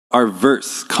Our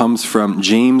verse comes from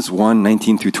James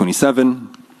 1:19 through 27,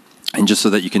 and just so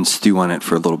that you can stew on it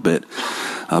for a little bit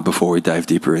before we dive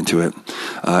deeper into it.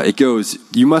 It goes,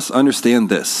 "You must understand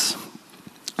this,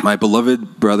 my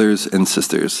beloved brothers and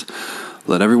sisters.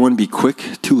 Let everyone be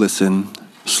quick to listen,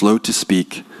 slow to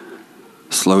speak,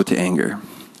 slow to anger.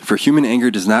 For human anger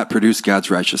does not produce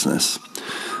God's righteousness.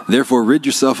 Therefore rid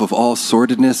yourself of all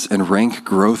sordidness and rank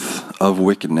growth of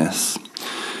wickedness,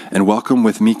 and welcome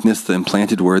with meekness the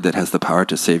implanted word that has the power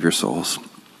to save your souls.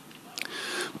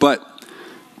 But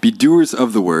be doers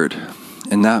of the word,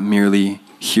 and not merely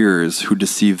hearers who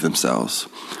deceive themselves.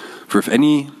 For if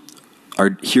any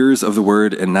are hearers of the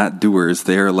word and not doers,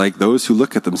 they are like those who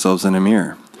look at themselves in a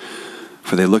mirror.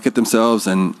 For they look at themselves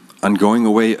and on going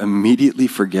away immediately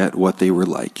forget what they were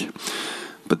like.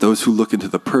 But those who look into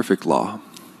the perfect law,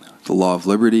 the law of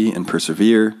liberty, and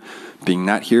persevere, being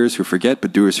not hearers who forget,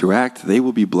 but doers who act, they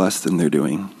will be blessed in their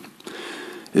doing.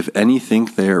 If any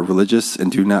think they are religious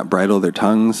and do not bridle their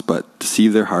tongues, but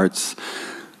deceive their hearts,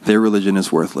 their religion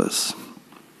is worthless.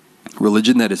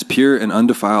 Religion that is pure and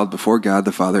undefiled before God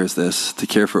the Father is this, to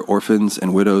care for orphans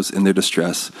and widows in their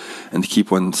distress, and to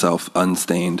keep oneself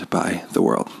unstained by the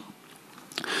world."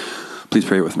 Please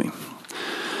pray with me.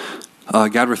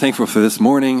 God, we're thankful for this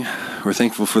morning. We're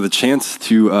thankful for the chance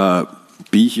to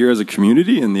be here as a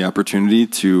community and the opportunity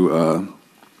to,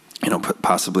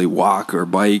 possibly walk or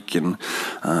bike and,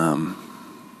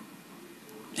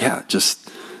 just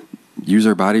use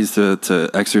our bodies to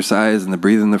exercise and to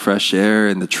breathe in the fresh air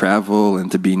and to travel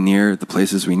and to be near the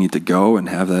places we need to go and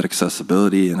have that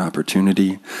accessibility and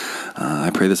opportunity. I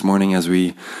pray this morning as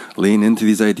we lean into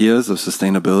these ideas of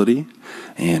sustainability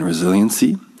and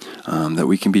resiliency, that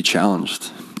we can be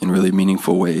challenged in really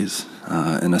meaningful ways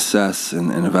and assess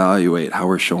and evaluate how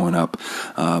we're showing up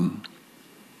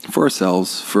for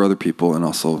ourselves, for other people, and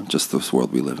also just this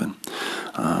world we live in.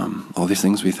 All these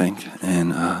things we thank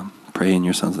and pray in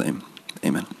your Son's name.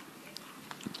 Amen.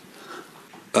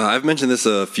 I've mentioned this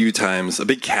a few times. A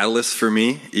big catalyst for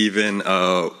me, even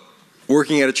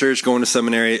working at a church, going to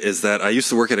seminary, is that I used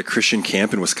to work at a Christian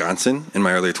camp in Wisconsin in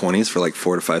my early 20s for like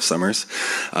 4 to 5 summers.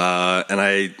 And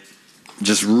I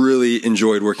just really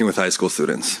enjoyed working with high school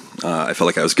students. I felt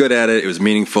like I was good at it. It was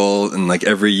meaningful. And like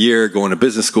every year going to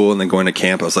business school and then going to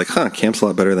camp, I was like, camp's a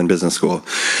lot better than business school.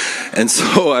 And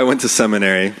so I went to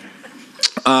seminary.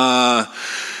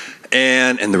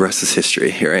 And the rest is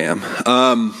history. Here I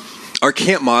am. Our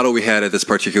camp model we had at this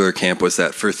particular camp was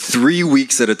that for 3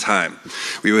 weeks at a time,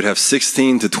 we would have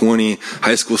 16 to 20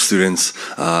 high school students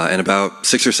and about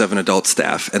 6 or 7 adult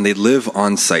staff, and they'd live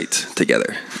on site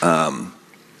together.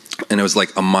 And it was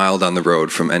like a mile down the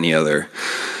road from any other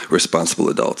responsible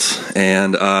adults.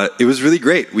 And it was really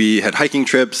great. We had hiking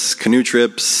trips, canoe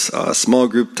trips, small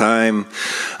group time.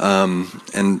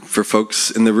 And for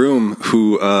folks in the room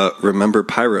who remember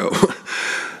Pyro,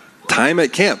 time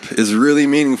at camp is really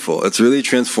meaningful. It's really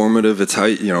transformative. It's how,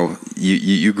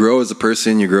 you grow as a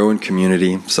person, you grow in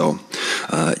community. So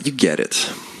you get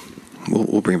it.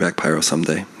 We'll bring back Pyro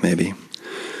someday, maybe.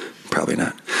 Probably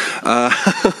not.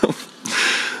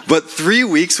 But 3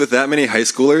 weeks with that many high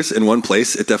schoolers in one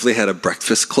place, it definitely had a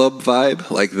breakfast club vibe.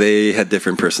 Like they had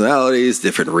different personalities,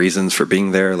 different reasons for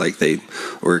being there. Like they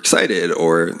were excited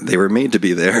or they were made to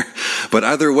be there. But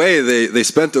either way, they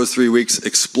spent those 3 weeks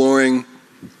exploring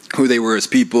who they were as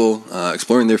people,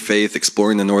 exploring their faith,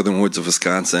 exploring the northern woods of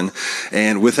Wisconsin.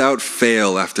 And without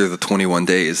fail, after the 21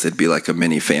 days, it'd be like a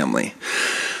mini family.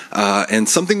 And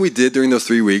something we did during those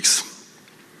 3 weeks,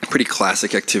 pretty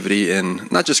classic activity in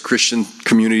not just Christian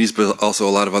communities, but also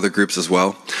a lot of other groups as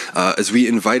well, is we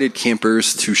invited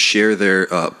campers to share their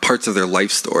parts of their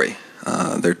life story,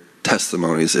 their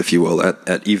testimonies, if you will,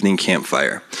 at evening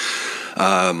campfire.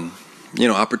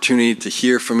 Opportunity to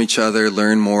hear from each other,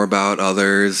 learn more about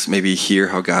others, maybe hear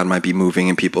how God might be moving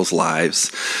in people's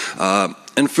lives.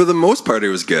 And for the most part, it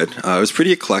was good. It was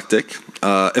pretty eclectic.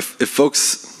 Are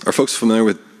folks familiar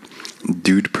with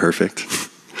Dude Perfect?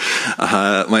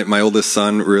 My oldest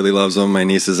son really loves them. My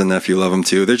nieces and nephew love them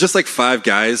too. They're just like 5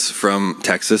 guys from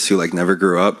Texas who like never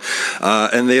grew up.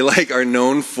 And they like are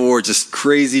known for just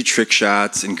crazy trick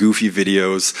shots and goofy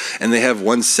videos. And they have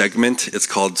one segment, it's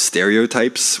called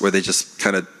Stereotypes, where they just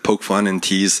kind of poke fun and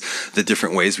tease the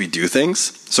different ways we do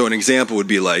things. So an example would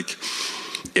be like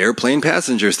airplane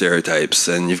passenger stereotypes,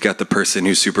 and you've got the person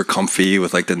who's super comfy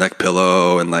with like the neck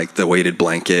pillow and like the weighted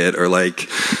blanket, or like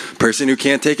person who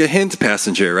can't take a hint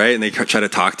passenger, right? And they try to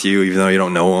talk to you even though you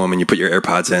don't know them, and you put your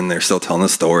AirPods in, they're still telling a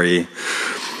story.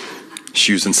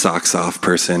 Shoes and socks off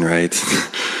person, right?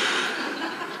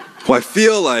 Well, I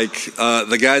feel like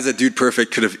the guys at Dude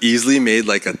Perfect could have easily made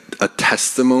like a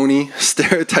testimony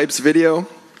stereotypes video.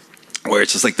 where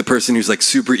it's just like the person who's like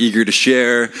super eager to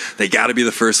share, they got to be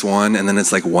the first one, and then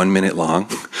it's like 1 minute long.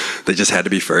 They just had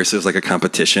to be first. It was like a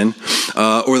competition.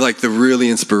 Or like the really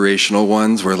inspirational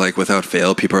ones where like without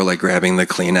fail, people are like grabbing the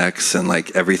Kleenex and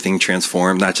like everything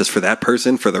transformed, not just for that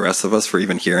person, for the rest of us, for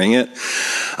even hearing it.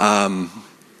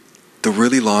 The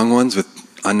really long ones with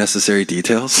unnecessary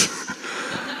details.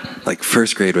 Like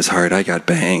first grade was hard, I got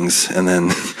bangs, and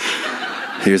then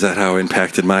here's how it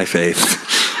impacted my faith.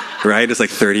 Right? It's like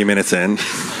 30 minutes in.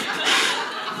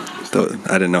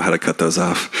 I didn't know how to cut those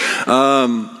off.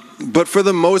 But for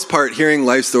the most part, hearing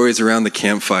life stories around the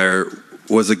campfire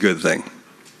was a good thing.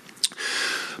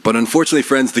 But unfortunately,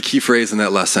 friends, the key phrase in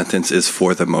that last sentence is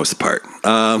 "for the most part."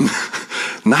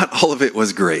 Not all of it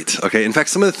was great. Okay. In fact,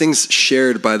 some of the things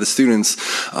shared by the students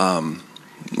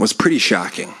was pretty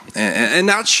shocking. And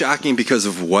not shocking because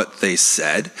of what they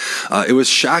said. It was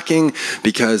shocking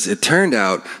because it turned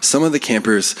out some of the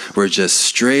campers were just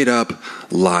straight up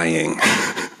lying.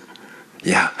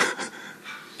 Yeah.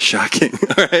 Shocking.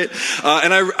 All right.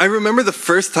 And I remember the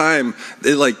first time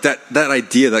that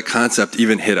idea, that concept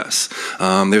even hit us.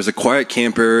 There was a quiet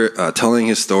camper telling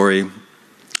his story,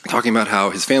 talking about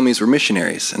how his families were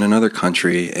missionaries in another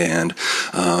country, and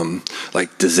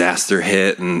like disaster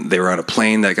hit, and they were on a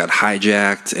plane that got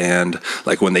hijacked, and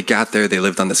like when they got there, they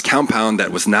lived on this compound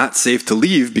that was not safe to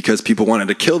leave because people wanted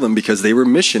to kill them because they were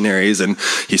missionaries, and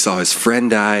he saw his friend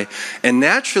die. And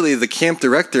naturally, the camp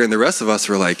director and the rest of us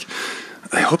were like,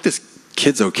 I hope this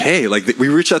kid's okay. Like we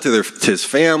reached out to his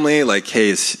family, like, hey,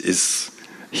 is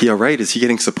he all right? Is he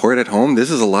getting support at home? This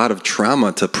is a lot of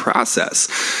trauma to process.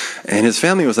 And his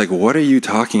family was like, what are you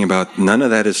talking about? None of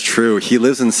that is true. He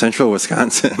lives in central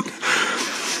Wisconsin.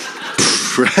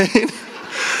 Right?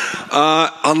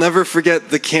 I'll never forget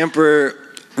the camper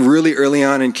really early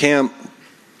on in camp.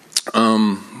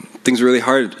 Things were really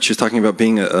hard. She was talking about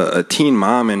being a teen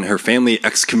mom, and her family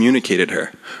excommunicated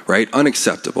her, right?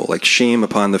 Unacceptable, like shame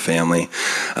upon the family.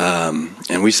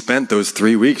 And we spent those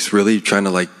 3 weeks really trying to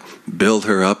like build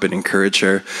her up and encourage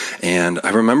her. And I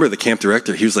remember the camp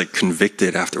director, he was like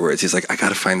convicted afterwards. He's like, I got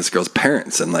to find this girl's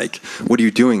parents. And like, what are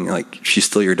you doing? Like, she's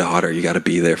still your daughter. You got to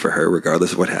be there for her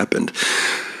regardless of what happened.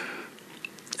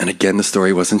 And again, the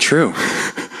story wasn't true.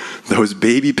 Those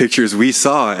baby pictures we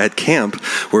saw at camp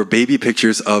were baby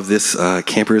pictures of this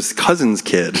camper's cousin's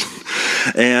kid.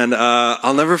 And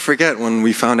I'll never forget when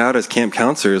we found out as camp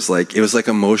counselors, like it was like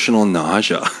emotional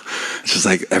nausea. It's just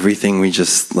like everything we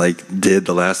just like did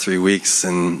the last 3 weeks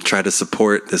and tried to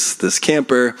support this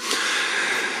camper.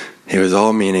 It was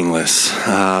all meaningless.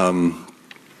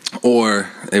 Or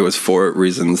it was for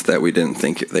reasons that we didn't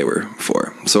think they were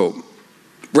for. So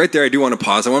right there, I do want to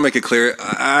pause. I want to make it clear,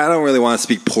 I don't really want to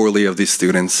speak poorly of these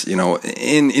students. You know,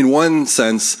 in one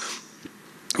sense,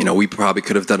 you know, we probably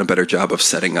could have done a better job of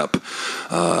setting up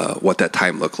what that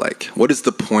time looked like. What is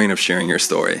the point of sharing your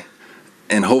story?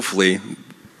 And hopefully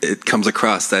it comes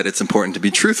across that it's important to be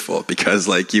truthful, because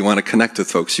like you want to connect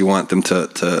with folks. You want them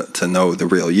to know the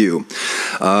real you.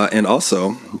 And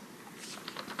also,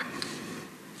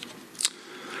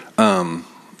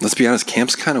 let's be honest,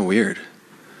 camp's kind of weird.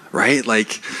 Right?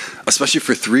 Like, especially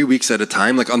for 3 weeks at a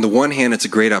time. Like, on the one hand, it's a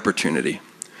great opportunity.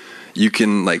 You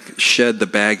can, like, shed the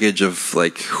baggage of,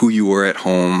 like, who you were at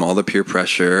home, all the peer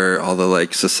pressure, all the,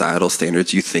 like, societal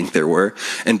standards you think there were,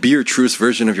 and be your truest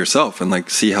version of yourself and, like,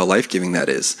 see how life-giving that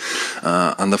is.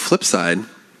 On the flip side,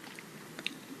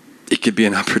 it could be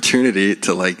an opportunity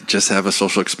to, like, just have a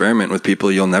social experiment with people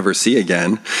you'll never see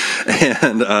again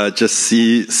and just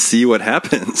see what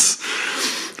happens.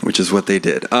 Which is what they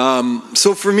did.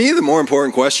 So for me, the more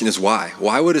important question is why?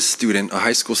 Why would a student, a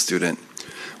high school student,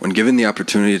 when given the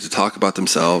opportunity to talk about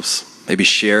themselves, maybe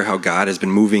share how God has been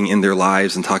moving in their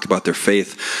lives and talk about their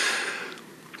faith,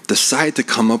 decide to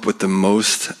come up with the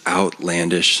most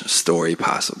outlandish story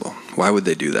possible? Why would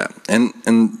they do that?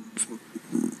 And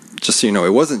just so you know,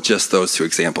 it wasn't just those two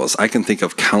examples. I can think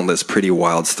of countless pretty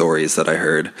wild stories that I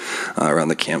heard around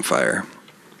the campfire.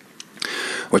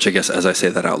 Which I guess, as I say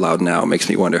that out loud now, makes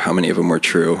me wonder how many of them were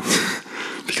true,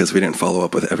 because we didn't follow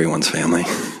up with everyone's family.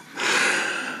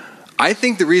 I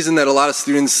think the reason that a lot of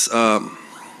students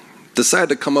decide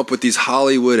to come up with these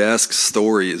Hollywood-esque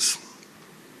stories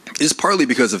is partly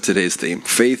because of today's theme,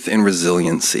 faith and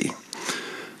resiliency.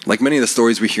 Like many of the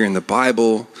stories we hear in the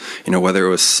Bible, you know, whether it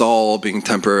was Saul being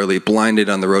temporarily blinded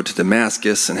on the road to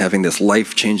Damascus and having this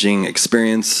life-changing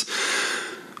experience,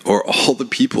 or all the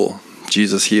people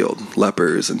Jesus healed,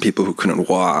 lepers and people who couldn't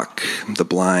walk, the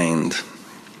blind,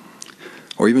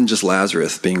 or even just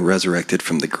Lazarus being resurrected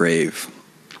from the grave.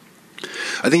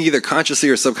 I think either consciously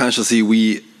or subconsciously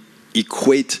we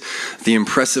equate the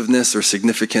impressiveness or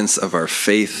significance of our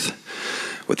faith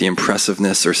with the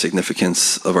impressiveness or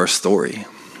significance of our story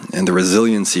and the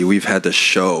resiliency we've had to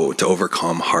show to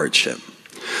overcome hardship.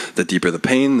 The deeper the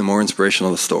pain, the more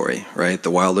inspirational the story, right?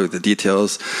 The wilder the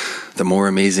details, the more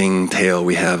amazing tale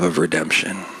we have of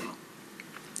redemption.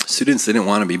 Students didn't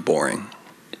want to be boring.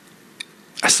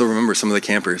 I still remember some of the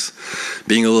campers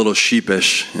being a little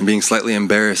sheepish and being slightly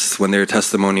embarrassed when their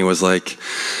testimony was like,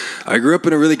 I grew up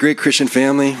in a really great Christian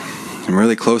family. I'm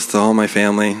really close to all my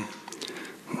family.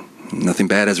 Nothing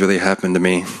bad has really happened to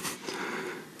me.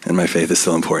 And my faith is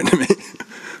still important to me.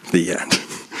 The end.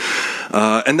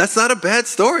 And that's not a bad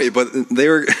story, but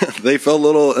they felt a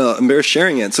little embarrassed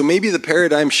sharing it. So maybe the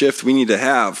paradigm shift we need to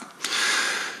have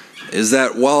is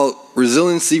that while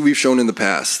resiliency we've shown in the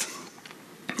past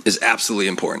is absolutely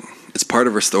important, it's part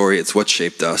of our story, it's what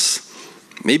shaped us.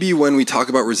 Maybe when we talk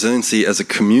about resiliency as a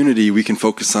community, we can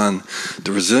focus on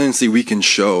the resiliency we can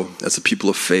show as a people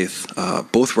of faith,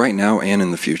 both right now and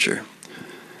in the future.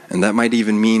 And that might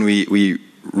even mean we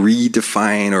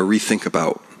redefine or rethink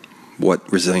about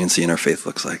what resiliency in our faith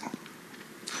looks like.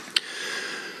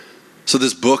 So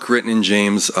this book written in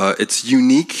James, it's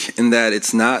unique in that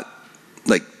it's not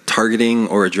like targeting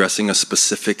or addressing a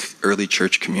specific early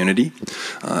church community.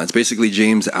 It's basically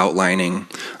James outlining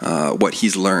what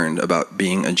he's learned about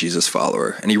being a Jesus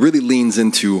follower. And he really leans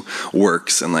into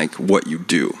works and like what you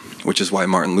do, which is why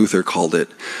Martin Luther called it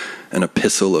an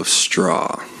epistle of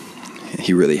straw.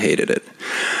 He really hated it.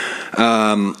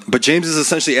 But James is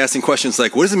essentially asking questions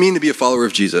like, what does it mean to be a follower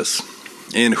of Jesus?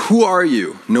 And who are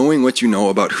you, knowing what you know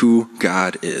about who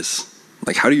God is?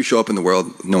 Like, how do you show up in the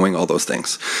world knowing all those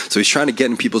things? So he's trying to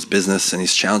get in people's business, and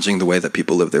he's challenging the way that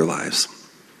people live their lives.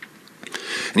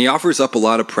 And he offers up a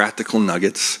lot of practical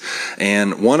nuggets.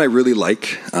 And one I really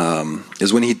like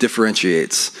is when he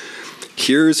differentiates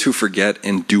hearers who forget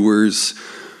and doers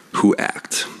who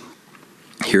act.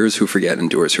 Hearers who forget and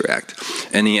doers who act.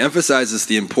 And he emphasizes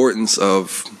the importance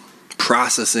of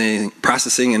processing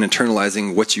and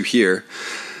internalizing what you hear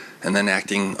and then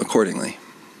acting accordingly.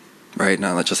 Right?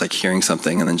 Not just like hearing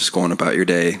something and then just going about your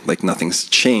day like nothing's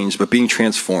changed, but being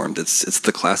transformed. It's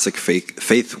the classic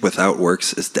faith without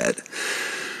works is dead.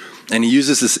 And he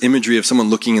uses this imagery of someone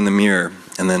looking in the mirror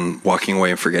and then walking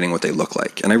away and forgetting what they look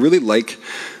like. And I really like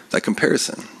that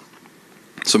comparison.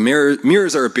 So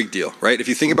mirrors are a big deal, right? If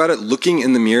you think about it, looking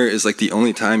in the mirror is like the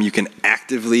only time you can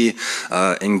actively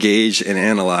engage and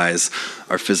analyze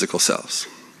our physical selves.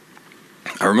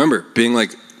 I remember being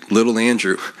like little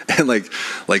Andrew and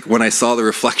like when I saw the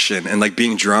reflection and like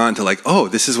being drawn to like, oh,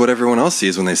 this is what everyone else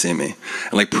sees when they see me,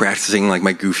 and like practicing like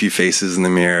my goofy faces in the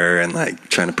mirror and like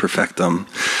trying to perfect them.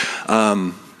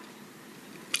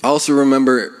 I also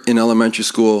remember in elementary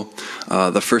school,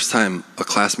 the first time a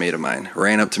classmate of mine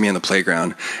ran up to me on the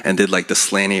playground and did like the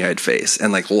slanty-eyed face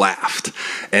and like laughed.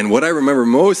 And what I remember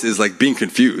most is like being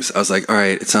confused. I was like, all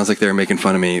right, it sounds like they were making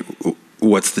fun of me.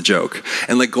 What's the joke?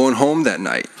 And like going home that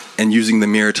night and using the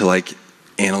mirror to like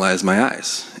analyze my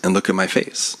eyes and look at my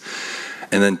face.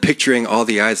 And then picturing all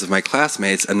the eyes of my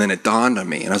classmates, and then it dawned on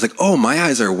me. And I was like, oh, my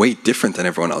eyes are way different than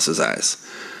everyone else's eyes.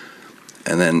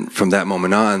 And then from that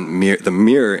moment on, the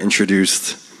mirror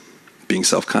introduced being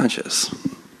self-conscious.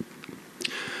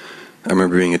 I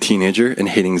remember being a teenager and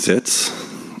hating zits.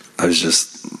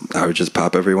 I would just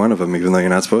pop every one of them, even though you're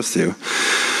not supposed to.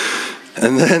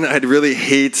 And then I'd really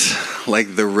hate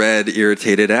like the red,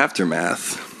 irritated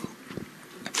aftermath.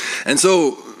 And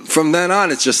so from then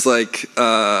on, it's just like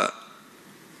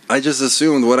I just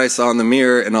assumed what I saw in the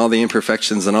mirror and all the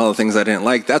imperfections and all the things I didn't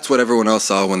like, that's what everyone else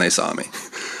saw when they saw me.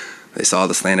 They saw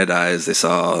the slanted eyes, they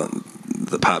saw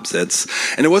the pop zits.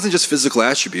 And it wasn't just physical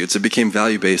attributes, it became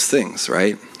value-based things,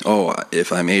 right? Oh,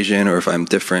 if I'm Asian or if I'm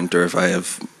different or if I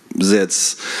have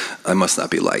zits, I must not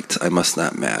be liked, I must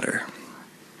not matter.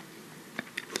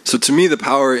 So to me, the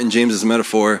power in James's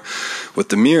metaphor with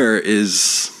the mirror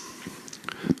is,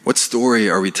 what story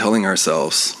are we telling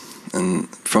ourselves? And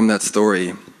from that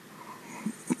story,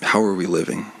 how are we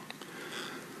living?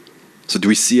 So do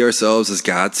we see ourselves as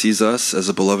God sees us, as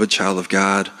a beloved child of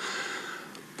God,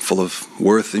 full of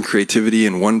worth and creativity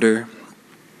and wonder?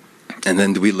 And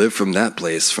then do we live from that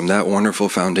place, from that wonderful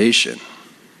foundation?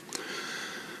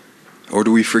 Or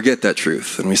do we forget that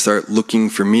truth and we start looking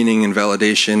for meaning and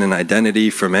validation and identity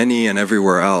from any and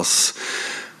everywhere else?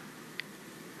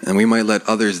 And we might let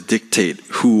others dictate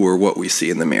who or what we see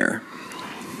in the mirror.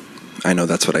 I know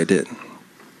that's what I did.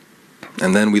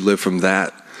 And then we live from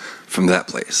that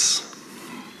place.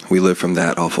 We live from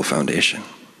that awful foundation.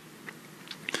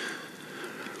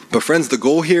 But friends, the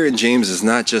goal here in James is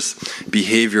not just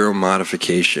behavioral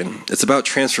modification. It's about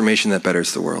transformation that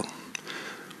betters the world.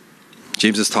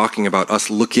 James is talking about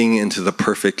us looking into the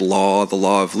perfect law, the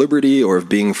law of liberty or of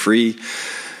being free.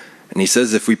 And he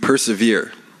says if we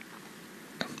persevere,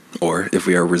 or if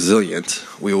we are resilient,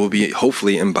 we will be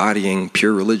hopefully embodying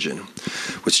pure religion,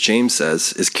 which James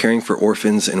says is caring for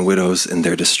orphans and widows in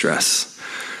their distress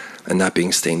and not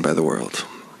being stained by the world.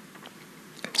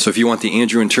 So if you want the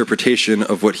Andrew interpretation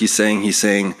of what he's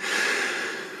saying,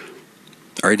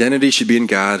 our identity should be in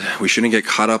God. We shouldn't get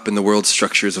caught up in the world's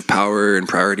structures of power and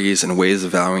priorities and ways of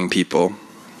valuing people.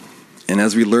 And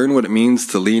as we learn what it means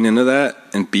to lean into that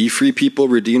and be free people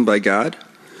redeemed by God,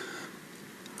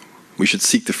 we should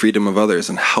seek the freedom of others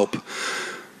and help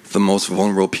the most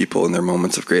vulnerable people in their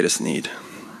moments of greatest need.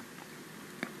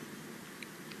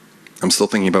 I'm still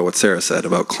thinking about what Sarah said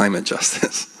about climate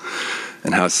justice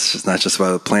and how it's not just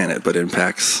about the planet, but it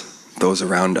impacts those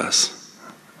around us.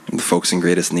 And the folks in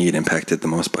greatest need impacted the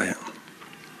most by it.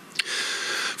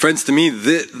 Friends, to me,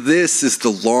 this is the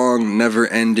long,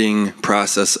 never-ending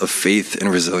process of faith and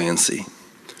resiliency.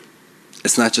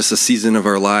 It's not just a season of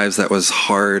our lives that was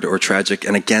hard or tragic.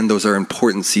 And again, those are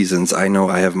important seasons. I know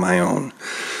I have my own.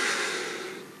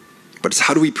 But it's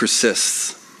how do we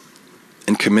persist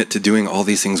and commit to doing all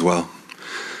these things well?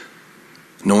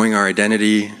 Knowing our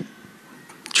identity,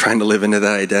 trying to live into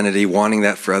that identity, wanting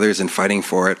that for others and fighting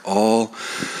for it, all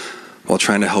while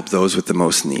trying to help those with the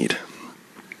most need.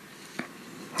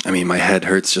 I mean, my head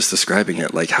hurts just describing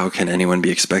it. Like, how can anyone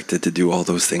be expected to do all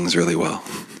those things really well?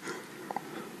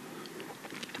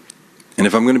 And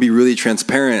if I'm going to be really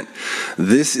transparent,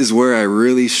 this is where I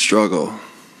really struggle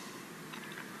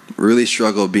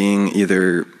being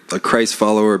either a Christ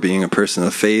follower, being a person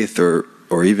of faith, or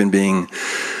even being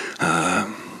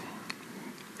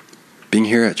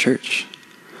here at church.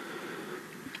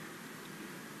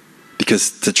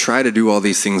 Because to try to do all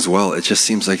these things well, it just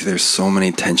seems like there's so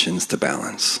many tensions to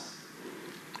balance.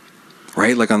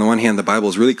 Right? Like on the one hand, the Bible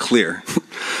is really clear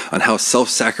on how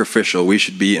self-sacrificial we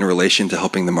should be in relation to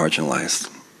helping the marginalized.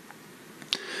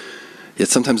 Yet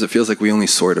sometimes it feels like we only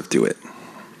sort of do it.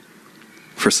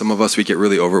 For some of us, we get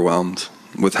really overwhelmed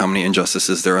with how many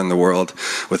injustices there are in the world.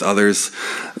 With others,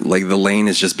 like the lane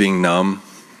is just being numb,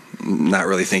 not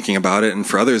really thinking about it. And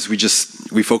for others,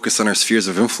 we focus on our spheres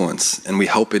of influence and we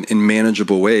help in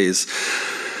manageable ways,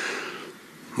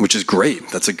 which is great.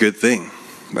 That's a good thing.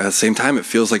 But at the same time, it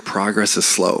feels like progress is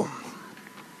slow.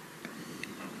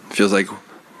 It feels like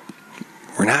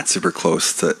we're not super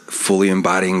close to fully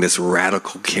embodying this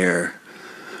radical care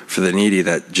for the needy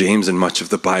that James and much of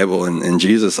the Bible and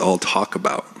Jesus all talk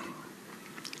about.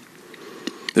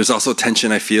 There's also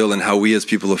tension, I feel, in how we as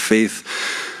people of faith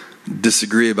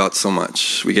disagree about so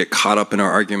much. We get caught up in our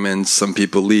arguments. Some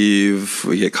people leave.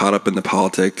 We get caught up in the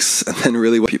politics. And then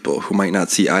really people who might not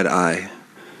see eye to eye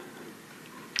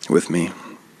with me.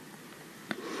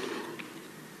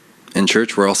 In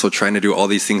church, we're also trying to do all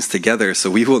these things together,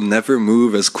 so we will never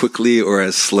move as quickly or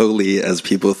as slowly as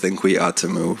people think we ought to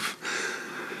move.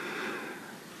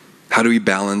 How do we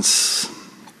balance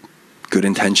good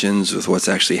intentions with what's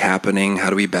actually happening? How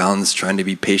do we balance trying to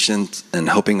be patient and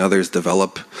helping others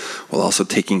develop while also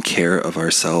taking care of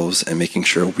ourselves and making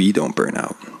sure we don't burn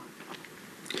out?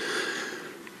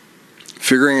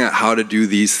 Figuring out how to do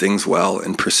these things well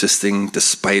and persisting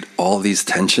despite all these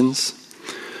tensions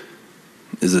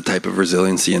is a type of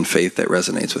resiliency and faith that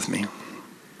resonates with me.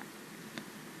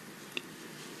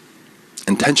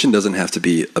 And tension doesn't have to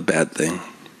be a bad thing.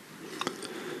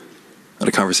 I had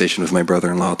a conversation with my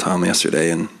brother-in-law, Tom,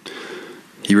 yesterday, and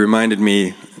he reminded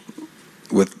me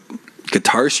with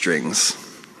guitar strings,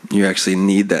 you actually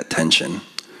need that tension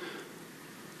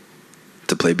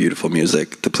to play beautiful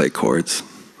music, to play chords.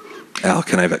 Al,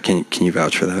 can you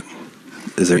vouch for that?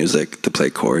 Is there music to play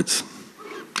chords?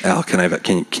 Al, can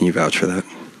you vouch for that?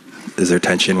 Is there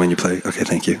tension when you play? Okay,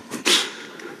 thank you.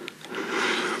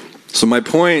 So my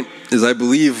point is I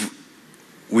believe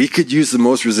we could use the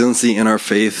most resiliency in our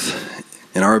faith,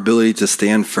 in our ability to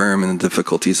stand firm in the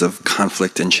difficulties of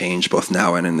conflict and change, both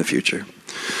now and in the future.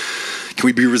 Can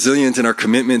we be resilient in our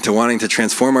commitment to wanting to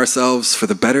transform ourselves for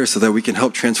the better so that we can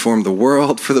help transform the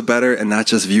world for the better and not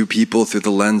just view people through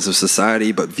the lens of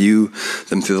society, but view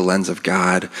them through the lens of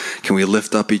God? Can we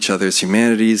lift up each other's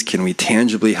humanities? Can we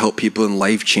tangibly help people in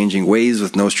life-changing ways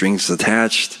with no strings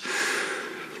attached?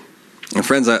 And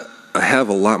friends, I have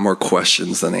a lot more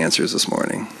questions than answers this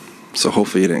morning. So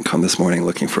hopefully you didn't come this morning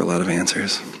looking for a lot of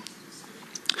answers.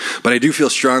 But I do feel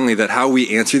strongly that how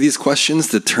we answer these questions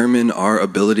determine our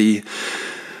ability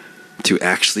to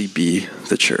actually be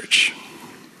the church.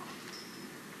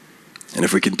 And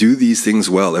if we can do these things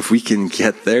well, if we can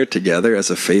get there together as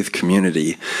a faith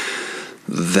community,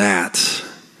 that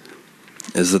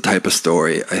is the type of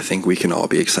story I think we can all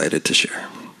be excited to share.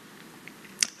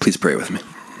 Please pray with me.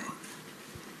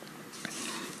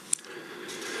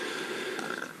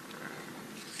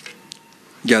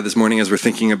 God, this morning as we're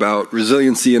thinking about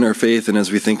resiliency in our faith and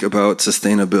as we think about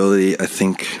sustainability, I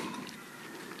think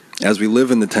as we live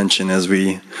in the tension, as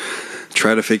we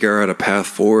try to figure out a path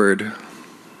forward,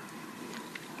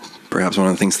 perhaps one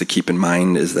of the things to keep in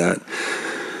mind is that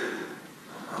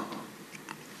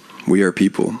we are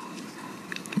people.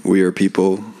 We are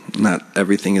people. Not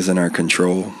everything is in our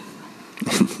control.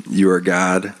 You are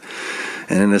God.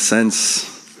 And in a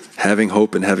sense, having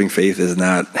hope and having faith is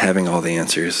not having all the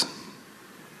answers.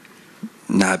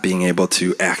 Not being able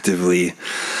to actively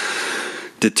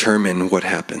determine what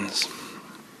happens.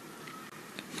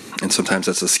 And sometimes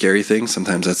that's a scary thing.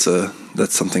 Sometimes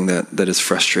that's something that is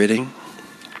frustrating.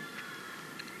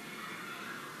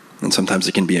 And sometimes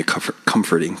it can be a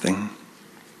comforting thing.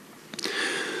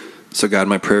 So God,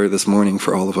 my prayer this morning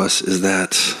for all of us is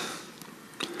that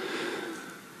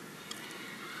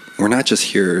we're not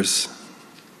just hearers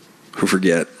who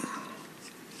forget,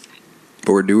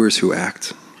 but we're doers who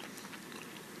act.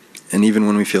 And even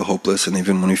when we feel hopeless and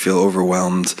even when we feel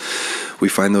overwhelmed, we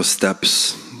find those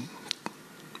steps.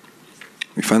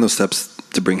 We find those steps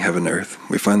to bring heaven to earth.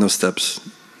 We find those steps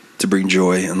to bring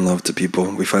joy and love to people.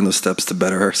 We find those steps to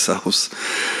better ourselves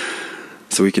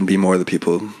so we can be more the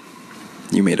people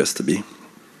you made us to be.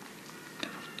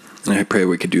 And I pray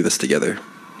we could do this together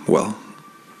well.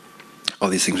 All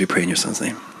these things we pray in your Son's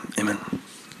name. Amen.